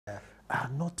are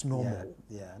not normal.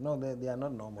 Yeah. No, they are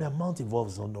not normal. The amount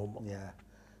involved is not normal. Yeah.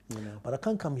 But I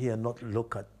can't come here and not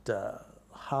look at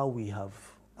how we have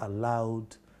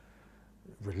allowed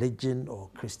religion or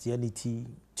Christianity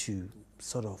to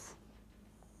sort of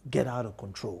get out of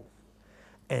control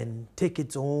and take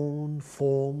its own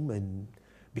form and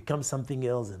become something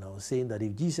else. And I was saying that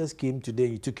if Jesus came today,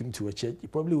 you took him to a church, you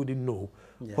probably wouldn't know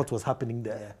what was happening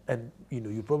there. Yeah. And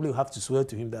you probably have to swear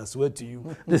to him that I swear to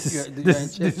you, this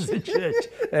is a church.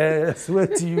 I swear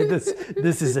to you,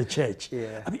 this is a church.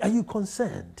 Yeah. I mean, are you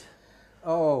concerned?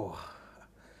 Oh,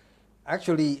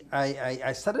 actually,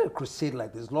 I started a crusade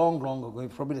like this long ago,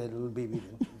 probably a little baby.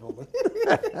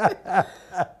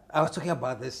 I was talking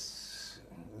about this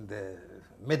in the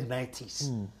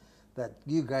mid-90s, that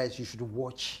you should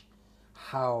watch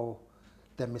how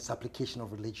the misapplication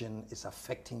of religion is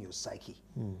affecting your psyche.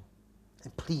 And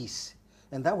please,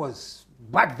 and that was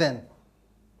back then,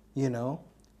 and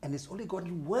it's only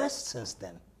gotten worse since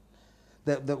then.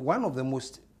 The one of the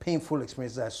most painful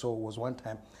experiences I saw was one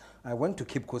time I went to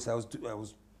Cape Coast. I was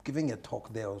giving a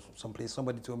talk there or someplace.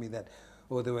 Somebody told me that,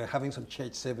 they were having some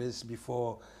church service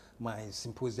before my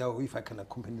symposium, or if I can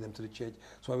accompany them to the church.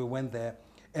 So we went there,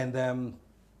 and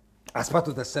as part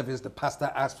of the service, the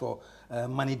pastor asked for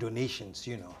money donations,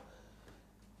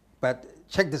 But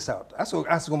check this out.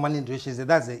 As for money donations,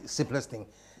 that's the simplest thing.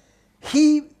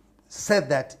 He said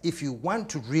that if you want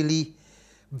to really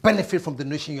benefit from the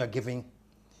donation you are giving,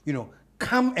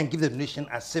 come and give the donation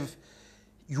as if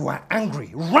you are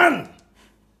angry. Run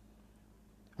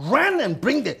and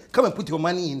come and put your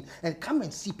money in and come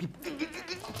and see people.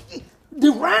 They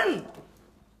run.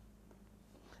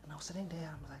 And I was sitting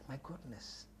there, I'm like, my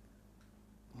goodness.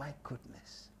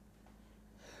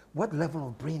 What level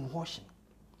of brainwashing?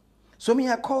 So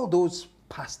I call those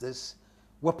pastors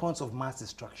weapons of mass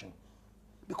destruction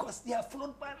because they are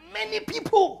followed by many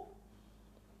people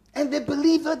and they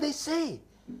believe what they say.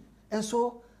 And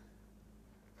so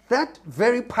that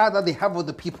very power that they have with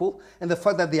the people and the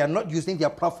fact that they are not using their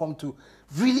platform to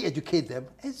really educate them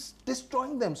is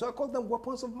destroying them. So I call them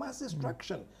weapons of mass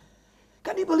destruction.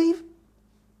 Can you believe?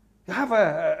 You have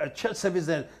a church service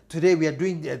and today we are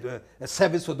doing a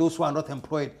service for those who are not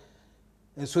employed.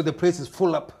 And so the place is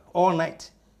full up all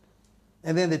night.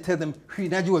 And then they tell them,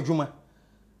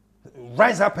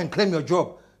 rise up and claim your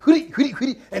job.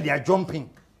 And they are jumping.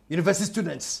 University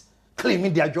students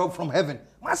claiming their job from heaven.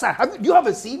 Master, do you have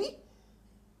a CV?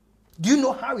 Do you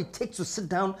know how it takes to sit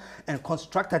down and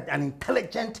construct an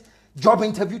intelligent job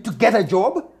interview to get a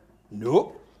job?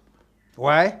 No.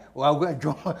 Why? Well,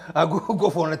 I'll go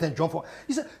for another and jump for.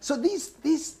 So these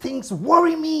things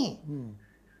worry me. And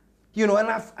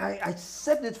I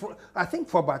said it I think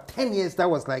for about 10 years. That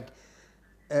was like,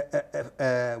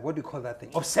 what do you call that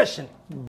thing? Obsession.